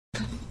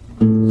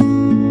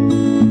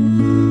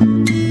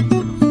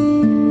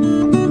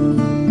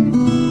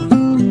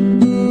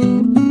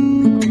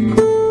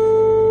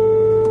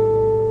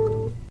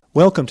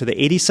Welcome to the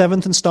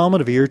 87th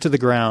installment of Ear to the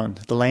Ground,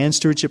 the Land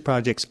Stewardship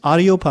Project's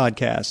audio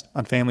podcast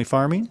on family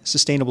farming,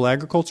 sustainable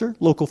agriculture,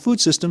 local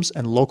food systems,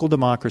 and local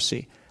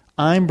democracy.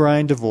 I'm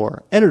Brian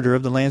DeVore, editor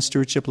of the Land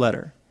Stewardship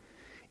Letter.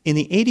 In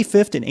the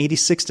 85th and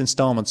 86th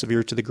installments of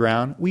Ear to the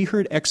Ground, we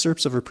heard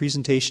excerpts of a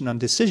presentation on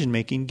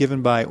decision-making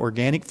given by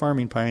organic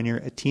farming pioneer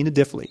Atina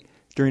Diffley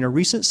during a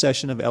recent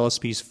session of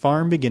LSP's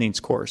Farm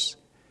Beginnings course.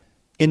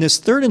 In this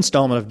third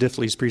installment of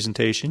Diffley's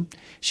presentation,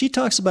 she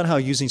talks about how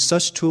using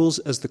such tools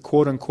as the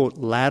quote-unquote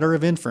ladder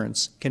of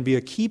inference can be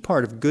a key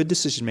part of good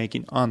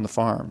decision-making on the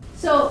farm.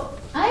 So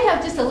I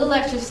have just a little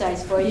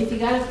exercise for you. If you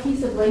got a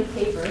piece of blank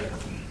paper,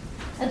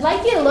 I'd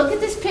like you to look at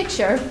this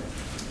picture,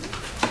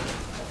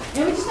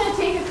 and we're just going to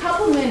take a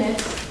couple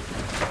minutes,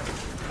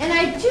 and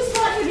I just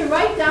want you to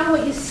write down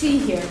what you see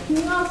here. Can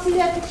you all see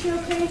that picture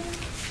okay?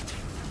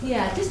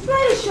 Yeah, just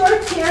write a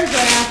short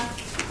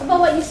paragraph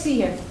about what you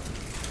see here.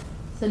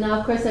 So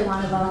now, of course, I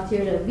want a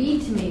volunteer to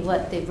read to me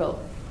what they wrote.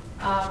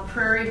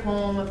 Prairie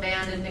home,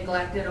 abandoned,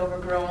 neglected,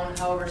 overgrown,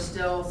 however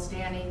still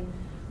standing,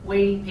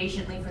 waiting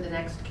patiently for the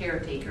next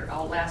caretaker,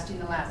 outlasting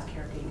the last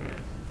caretaker.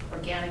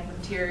 Organic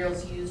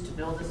materials used to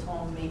build this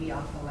home, maybe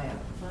off the land.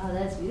 Wow,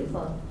 that's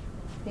beautiful.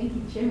 Thank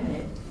you,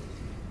 Chairman.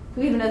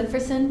 Do we have another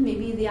person,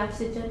 maybe the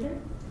opposite gender?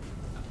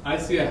 I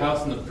see a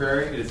house in the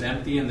prairie. It is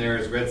empty and there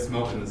is red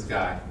smoke in the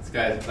sky. The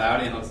sky is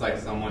cloudy and looks like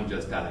someone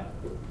just died.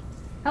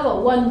 How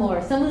about one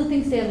more? Someone who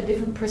thinks they have a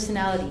different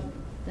personality.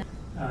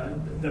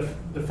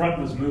 The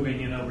front was moving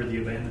in over the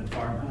abandoned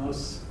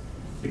farmhouse.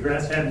 The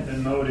grass hadn't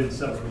been mowed in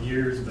several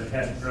years, but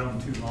hadn't grown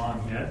too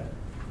long yet.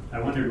 I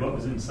wondered what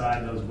was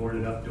inside those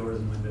boarded up doors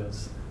and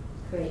windows.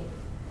 Great.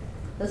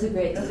 Those are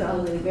great. Those are all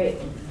really great.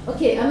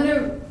 Okay, I'm going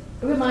to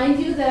remind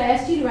you that I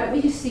asked you to write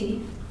what you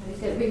see. I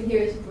said right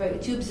here is write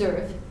what you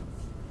observe.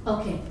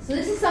 Okay, so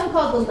this is something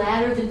called the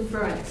ladder of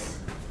inference.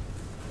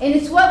 And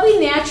it's what we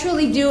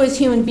naturally do as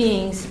human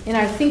beings in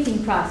our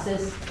thinking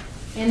process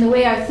and the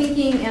way our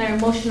thinking and our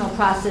emotional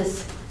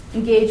process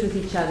engage with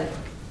each other.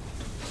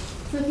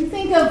 So if you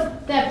think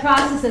of that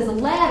process as a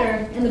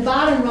ladder and the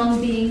bottom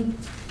rung being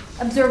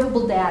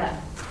observable data.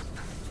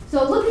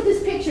 So look at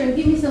this picture and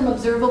give me some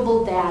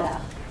observable data.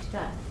 What you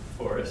got?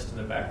 Forest in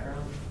the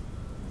background.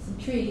 Some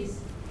trees.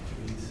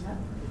 Yep.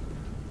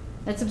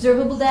 That's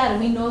observable data.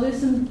 We know there's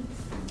some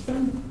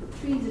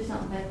trees or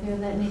something back there of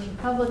that nature.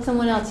 How about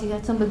someone else? You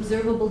got some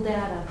observable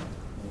data.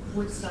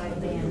 Which side?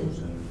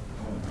 Abandoned.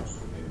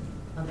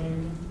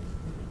 Abandoned.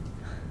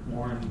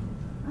 Warren.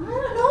 I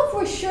don't know if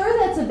we're sure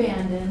that's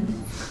abandoned.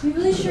 You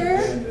really sure?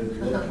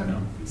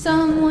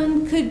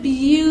 Someone could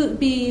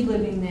be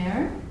living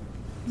there.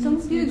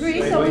 Some do you agree?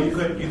 Well,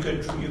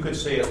 you could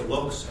say it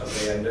looks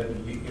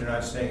abandoned. You're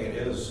not saying it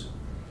is.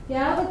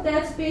 Yeah, but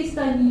that's based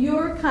on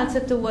your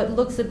concept of what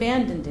looks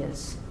abandoned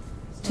is.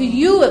 To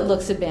you, it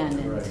looks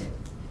abandoned. Right.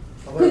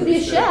 Could be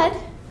a shed.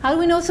 How do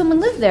we know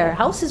someone lived there?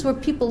 Houses where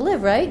people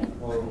live, right?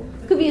 Well,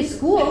 Could be a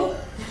school.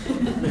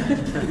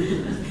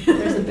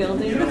 There's a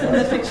building in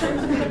the picture.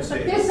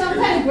 There's some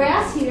kind of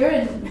grass here,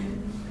 and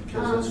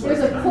there's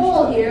a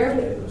pole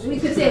here.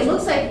 We could say it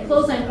looks like a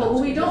clothesline pole,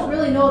 but we don't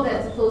really know that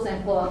it's a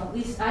clothesline pole. At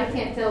least I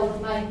can't tell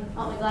with my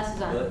glasses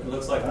on. It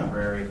looks like a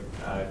prairie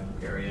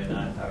area,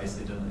 not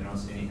obviously you don't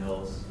see any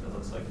hills. It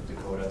looks like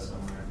Dakota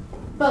somewhere.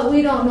 But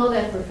we don't know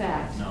that for a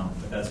fact. No,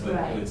 but that's what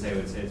Right. it would say. It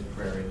would say it's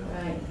prairie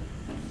though. Right.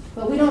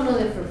 But we don't know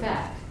that for a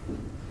fact.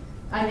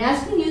 I'm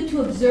asking you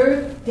to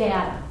observe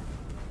data.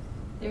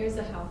 There's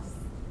a house.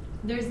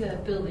 There's a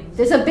building.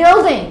 There's a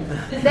building.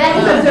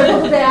 That is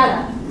observable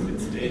data.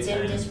 It's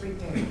daytime.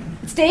 disrepair.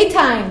 It's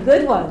daytime.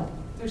 Good one.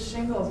 There's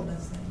shingles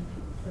missing.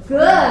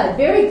 Good.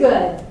 Very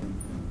good.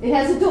 It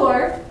has a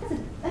door.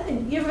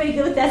 You everybody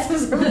good with that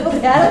observable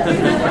data?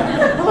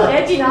 I'm a little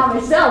edgy now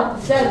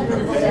myself. That's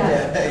observable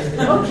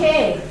data.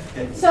 Okay.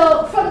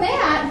 So from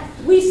that,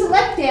 we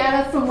select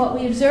data from what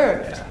we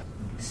observed.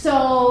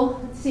 So,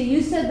 let's see,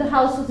 you said the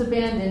house was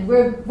abandoned.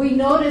 We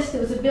noticed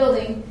it was a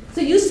building.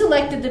 So you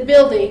selected the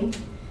building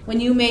when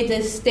you made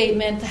this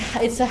statement,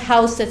 it's a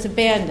house that's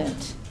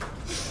abandoned.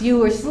 You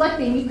were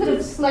selecting, you could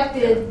have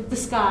selected the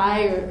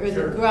sky or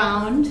the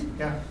ground.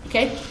 yeah.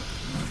 Okay?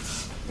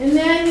 And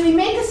then we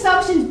make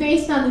assumptions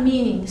based on the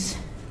meanings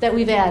that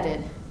we've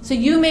added. So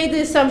you made the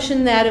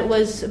assumption that it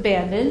was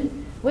abandoned.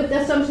 What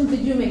assumptions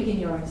did you make in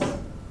yours?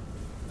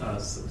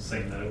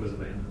 Saying that it was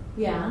abandoned.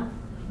 Yeah.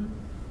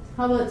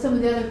 How about some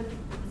of the other?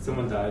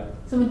 Someone died.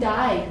 Someone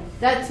died.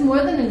 That's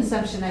more than an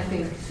assumption, I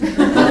think. They're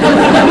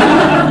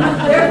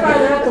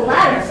farther up the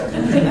ladder.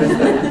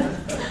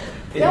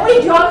 Then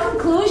we draw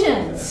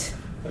conclusions.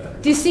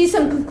 Do you see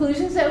some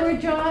conclusions that were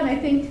drawn? I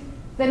think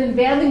that an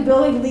abandoned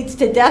building leads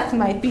to death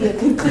might be a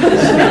conclusion.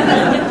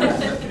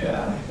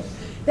 Yeah.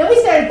 Then we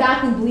started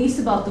adopting beliefs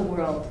about the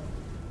world.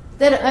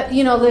 That,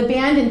 the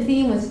abandoned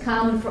theme was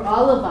common for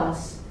all of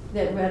us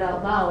that read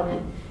out loud.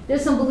 And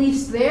there's some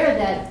beliefs there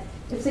that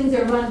if things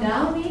are run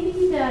down,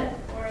 maybe that...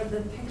 Or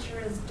the picture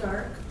is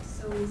dark,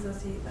 so we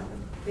associate that with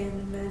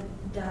abandonment,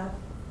 death,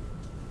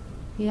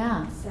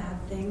 Yeah. sad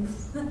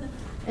things.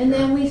 And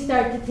then we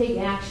start to take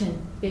action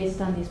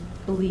based on these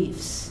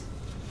beliefs.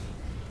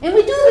 And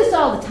we do this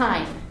all the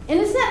time. And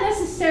it's not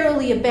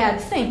necessarily a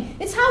bad thing.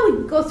 It's how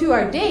we go through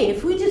our day.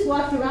 If we just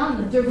walked around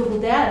with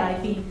observable data,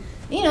 I'd be,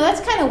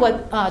 that's kind of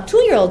what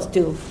 2-year-olds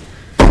do.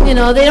 They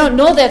don't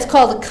know that's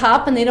called a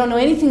cup, and they don't know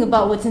anything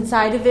about what's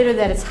inside of it, or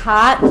that it's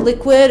hot,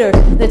 liquid, or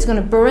that it's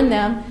going to burn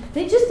them.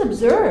 They just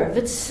observe.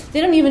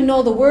 They don't even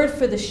know the word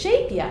for the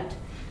shape yet.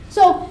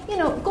 So,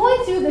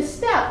 going through this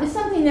step is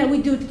something that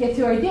we do to get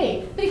through our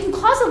day. But it can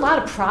cause a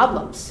lot of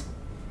problems.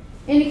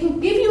 And it can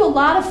give you a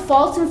lot of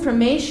false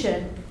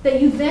information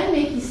that you then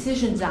make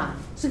decisions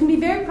on. So it can be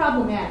very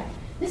problematic.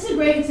 This is a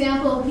great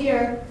example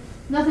here.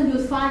 Nothing to do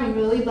with farming,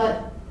 really,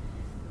 but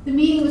the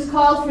meeting was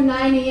called for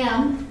 9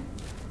 a.m.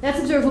 That's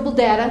observable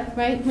data,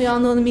 right? We all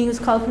know the meeting was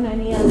called for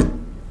 9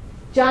 a.m.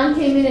 John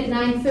came in at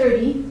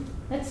 9:30.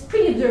 That's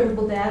pretty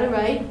observable data,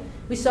 right?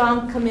 We saw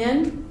him come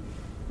in.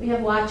 We have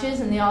watches,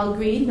 and they all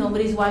agreed.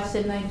 Nobody's watch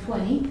said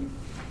 9:20.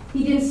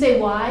 He didn't say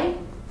why.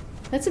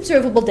 That's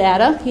observable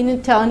data. He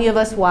didn't tell any of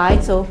us why,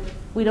 so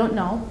we don't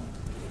know.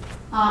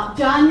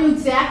 John knew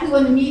exactly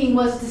when the meeting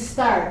was to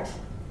start.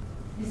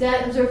 Is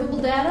that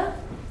observable data?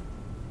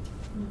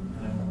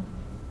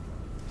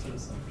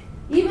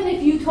 Even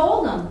if you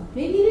told him,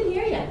 maybe he didn't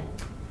hear you.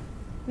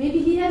 Maybe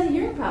he has a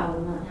hearing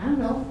problem. I don't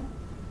know.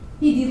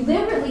 He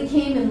deliberately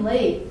came in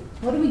late.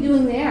 What are we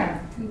doing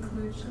there?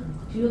 Conclusion.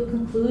 Do a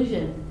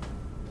conclusion.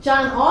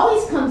 John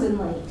always comes in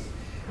late.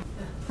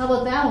 How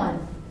about that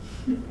one?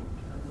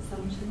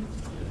 Assumption.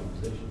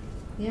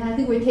 Yeah, I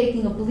think we're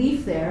taking a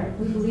belief there.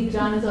 We believe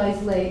John is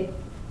always late.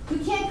 We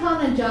can't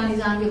count on John, he's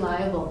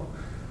unreliable.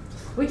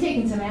 We're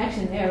taking some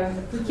action there.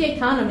 If we can't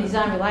count on him, he's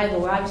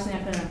unreliable. We're obviously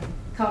not going to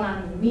count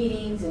on him in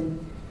meetings. And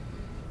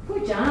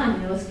poor John,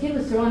 his kid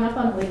was throwing up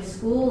on the way to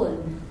school,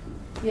 and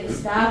he had to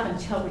stop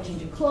and help her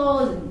change her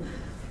clothes and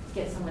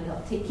get someone to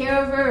help take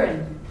care of her.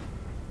 And,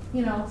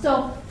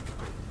 so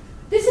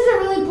this is a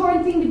really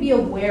important thing to be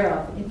aware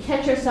of and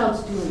catch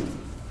ourselves doing,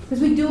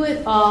 because we do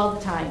it all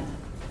the time.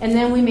 And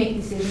then we make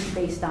decisions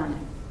based on it.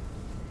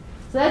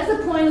 So that's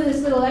the point of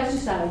this little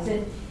exercise.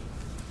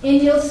 And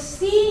you'll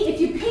see,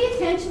 if you pay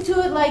attention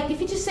to it, like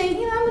if you just say,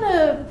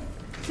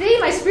 today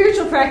my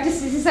spiritual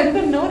practice is I'm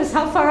going to notice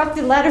how far up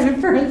the ladder of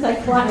inference I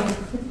climb.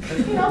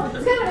 It's kind of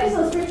a nice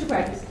little spiritual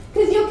practice.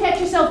 Because you'll catch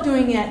yourself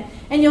doing it,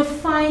 and you'll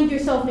find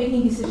yourself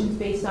making decisions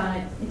based on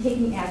it and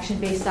taking action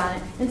based on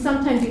it. And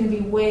sometimes you're going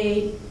to be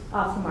way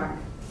off the mark.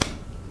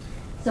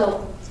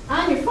 So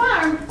on your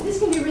farm, this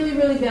can be really,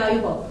 really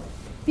valuable.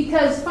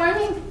 Because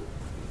farming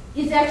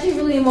is actually a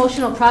really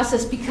emotional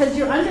process, because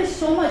you're under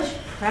so much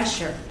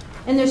pressure.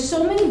 And there's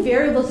so many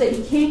variables that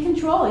you can't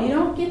control. You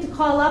don't get to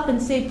call up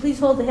and say, please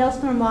hold the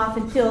hailstorm off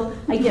until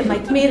I get my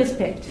tomatoes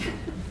picked.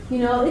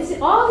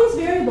 It's all these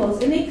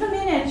variables, and they come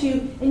in at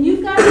you, and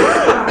you've got to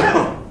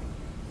respond.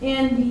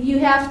 And you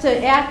have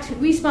to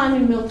respond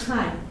in real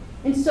time.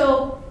 And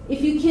so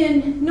if you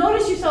can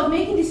notice yourself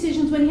making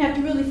decisions when you have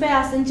to really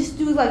fast, and just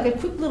do like a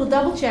quick little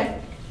double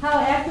check, how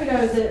accurate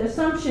are the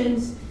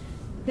assumptions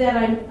that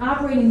I'm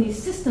operating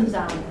these systems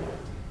on,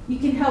 you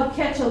can help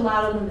catch a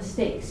lot of the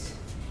mistakes.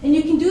 And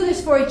you can do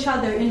this for each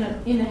other in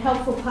a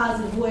helpful,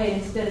 positive way,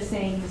 instead of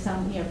saying to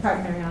some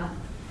partner,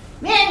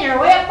 man, you're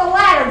way up the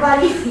ladder,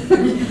 buddy.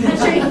 I'm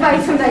sure you can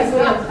find some nice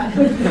way up.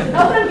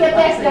 Help them get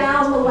back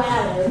down the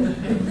ladder.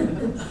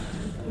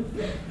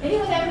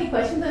 Anyone have any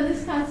questions on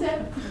this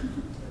concept?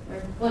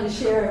 Or want to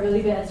share a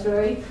really bad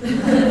story?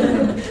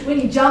 When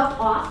you jumped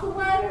off the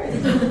ladder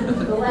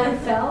and the ladder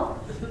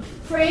fell?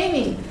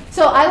 Framing.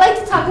 So I like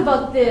to talk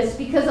about this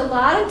because a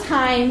lot of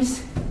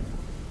times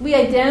we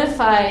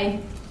identify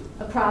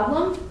a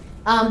problem,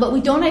 but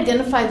we don't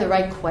identify the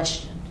right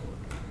question.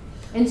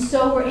 And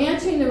so we're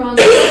answering the wrong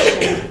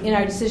question in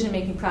our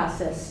decision-making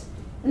process.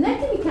 And that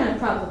can be kind of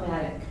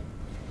problematic.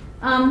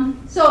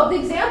 So the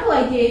example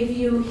I gave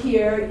you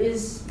here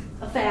is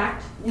a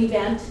fact, an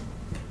event.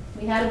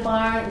 We had a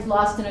barn, it was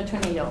lost in a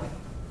tornado.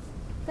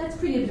 That's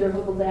pretty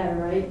observable data,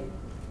 right?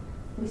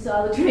 We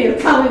saw the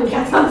tornado coming, we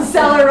got out of the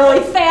cellar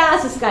really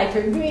fast, the sky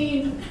turned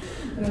green,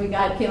 and we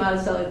came out of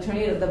the cellar, the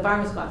tornado, the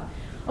barn was gone.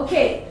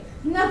 Okay,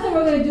 nothing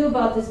we're going to do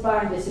about this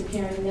barn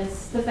disappearing,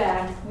 that's the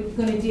fact. We're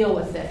going to deal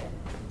with it.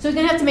 So we're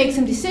going to have to make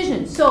some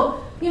decisions.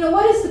 So,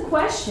 what is the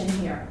question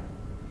here?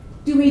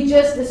 Do we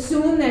just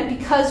assume that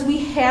because we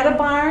had a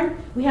barn,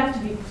 we have to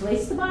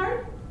replace the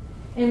barn?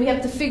 And we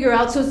have to figure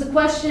out, so is the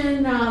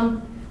question,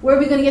 where are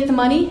we going to get the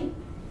money?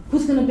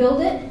 Who's going to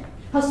build it?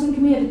 How soon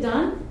can we have it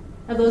done?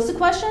 Are those the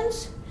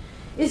questions?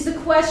 Is the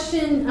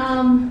question,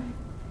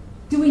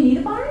 do we need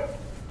a barn?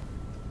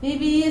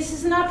 Maybe this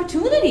is an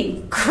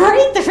opportunity.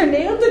 Great, the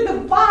tornado took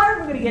the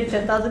barn. We're going to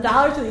get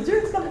 $10,000 from the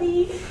insurance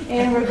company,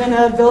 and we're going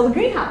to build a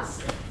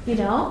greenhouse.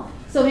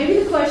 So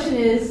maybe the question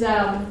is,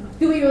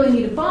 do we really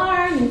need a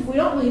barn? And if we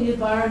don't really need a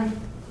barn,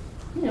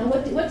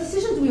 what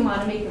decisions do we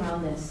want to make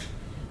around this?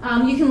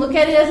 You can look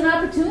at it as an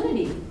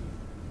opportunity.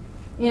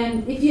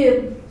 And if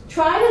you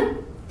try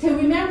to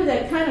remember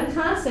that kind of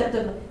concept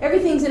of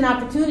everything's an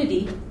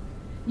opportunity,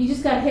 you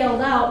just got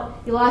hailed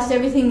out, you lost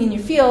everything in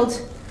your fields,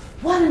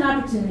 what an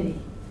opportunity.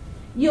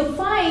 You'll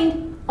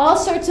find all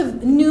sorts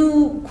of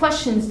new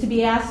questions to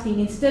be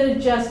asking instead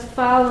of just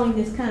following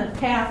this kind of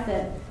path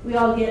that we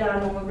all get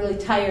on when we're really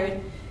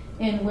tired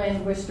and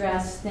when we're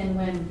stressed and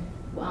when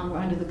we're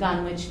under the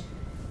gun, which,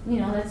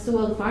 that's the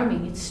world of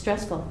farming. It's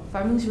stressful.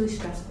 Farming is really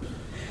stressful.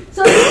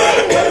 So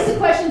what is the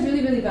question is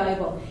really, really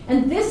valuable.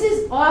 And this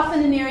is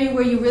often an area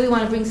where you really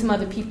want to bring some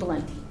other people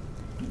in.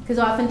 Because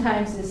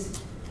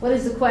oftentimes what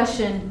is the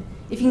question,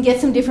 if you can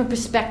get some different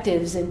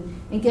perspectives and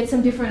get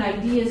some different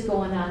ideas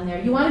going on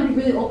there. You want to be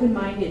really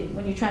open-minded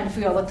when you're trying to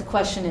figure out what the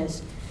question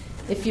is.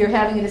 If you're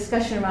having a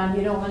discussion around,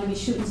 you don't want to be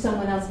shooting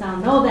someone else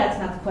down. No, that's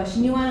not the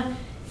question. You want to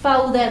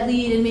follow that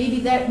lead, and maybe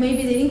they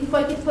didn't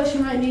quite get the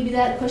question right, maybe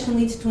that question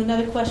leads to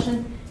another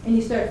question, and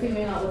you start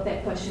figuring out what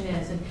that question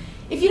is. And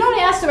if you don't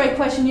ask the right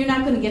question, you're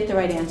not going to get the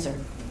right answer.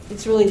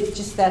 It's really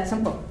just that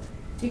simple.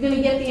 You're going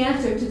to get the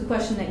answer to the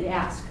question that you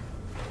ask.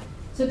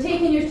 So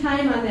taking your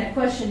time on that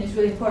question is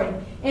really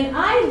important. And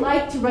I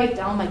like to write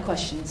down my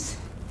questions,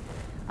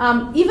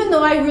 even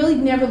though I really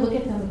never look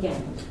at them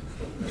again.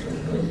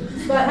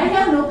 But I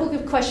have a notebook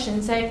of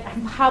questions.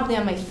 I'm probably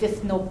on my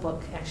 5th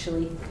notebook,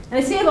 actually. And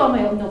I save all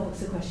my old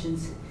notebooks of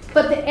questions.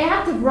 But the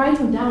act of writing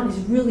them down is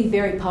really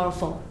very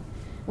powerful.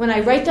 When I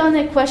write down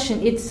that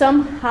question, it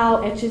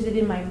somehow etches it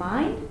in my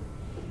mind.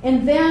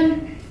 And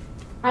then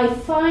I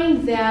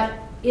find that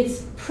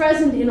it's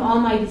present in all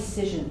my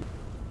decisions.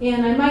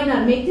 And I might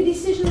not make the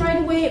decision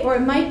right away, or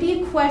it might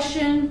be a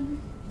question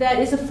that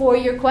is a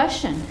 4-year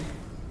question.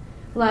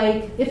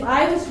 Like, if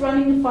I was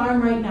running the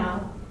farm right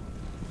now,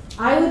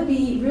 I would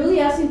be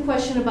really asking a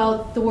question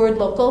about the word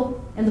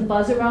local and the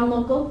buzz around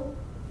local,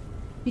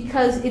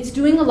 because it's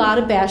doing a lot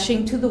of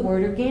bashing to the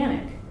word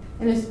organic.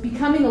 And there's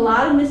becoming a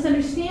lot of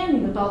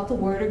misunderstanding about the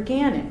word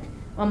organic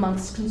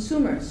amongst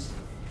consumers.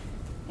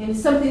 And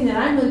it's something that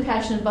I'm really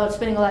passionate about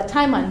spending a lot of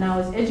time on now,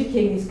 is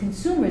educating these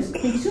consumers.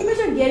 Consumers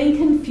are getting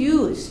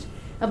confused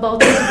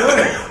about this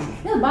word.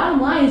 The bottom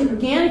line is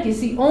organic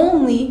is the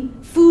only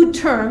food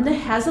term that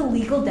has a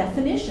legal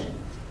definition.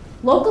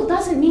 Local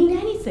doesn't mean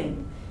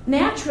anything.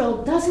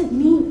 Natural doesn't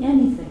mean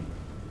anything.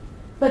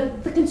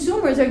 But the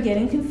consumers are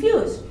getting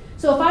confused.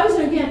 So if I was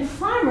an organic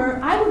farmer,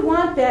 I would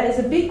want that as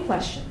a big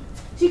question.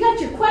 So you got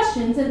your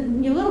questions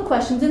and your little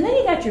questions, and then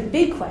you got your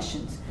big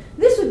questions.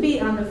 This would be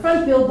on the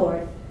front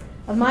billboard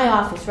of my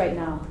office right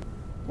now.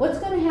 What's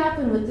going to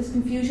happen with this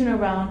confusion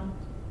around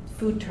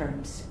food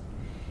terms?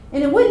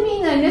 And it wouldn't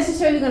mean that I'm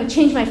necessarily going to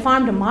change my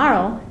farm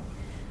tomorrow,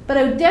 but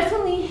I would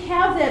definitely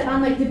have that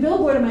on the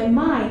billboard of my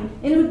mind,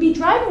 and it would be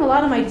driving a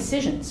lot of my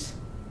decisions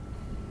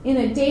in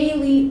a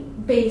daily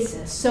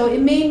basis. So it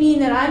may mean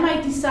that I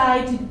might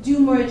decide to do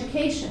more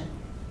education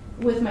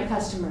with my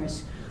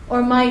customers,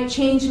 or might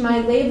change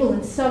my label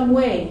in some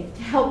way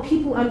to help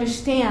people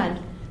understand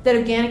that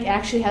organic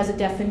actually has a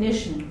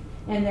definition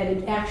and that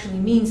it actually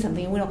means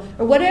something,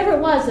 or whatever it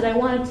was that I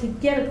wanted to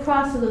get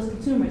across to those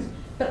consumers.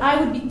 But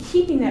I would be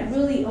keeping that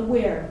really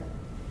aware.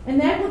 And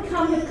that would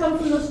have come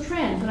from those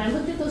trends. When I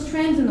looked at those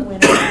trends in the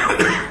winter,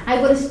 I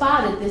would have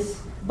spotted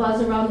this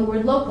buzz around the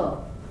word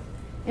local.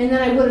 And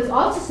then I would have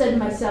also said to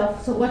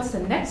myself, so what's the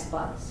next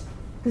buzz?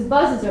 Because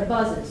buzzes are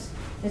buzzes.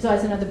 There's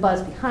always another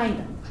buzz behind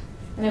them.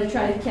 And I would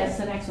try to catch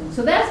the next one.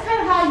 So that's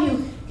kind of how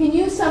you can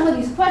use some of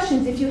these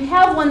questions. If you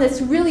have one that's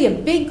really a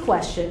big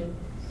question,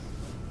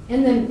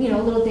 and then,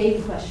 little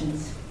Dave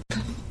questions.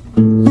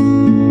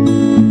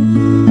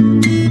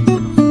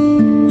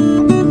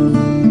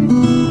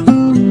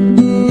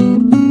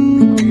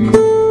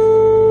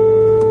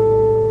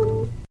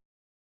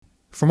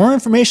 For more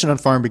information on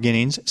Farm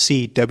Beginnings,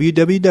 see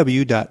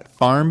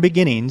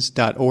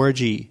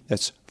www.farmbeginnings.org.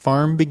 That's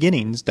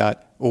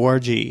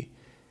farmbeginnings.org.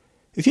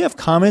 If you have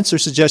comments or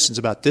suggestions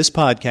about this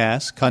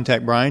podcast,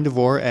 contact Brian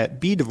DeVore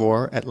at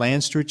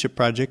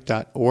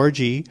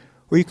bdevore@landstewardshipproject.org,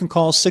 or you can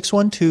call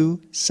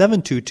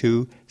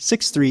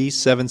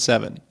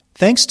 612-722-6377.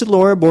 Thanks to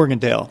Laura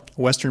Borgendale,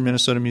 a Western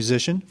Minnesota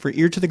musician, for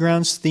Ear to the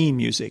Ground's theme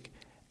music.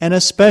 And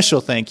a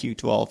special thank you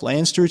to all of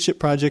Land Stewardship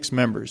Project's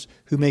members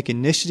who make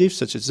initiatives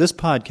such as this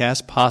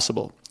podcast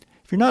possible.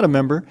 If you're not a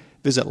member,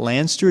 visit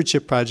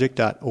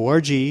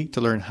landstewardshipproject.org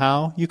to learn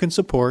how you can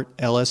support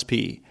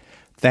LSP.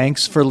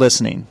 Thanks for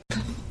listening.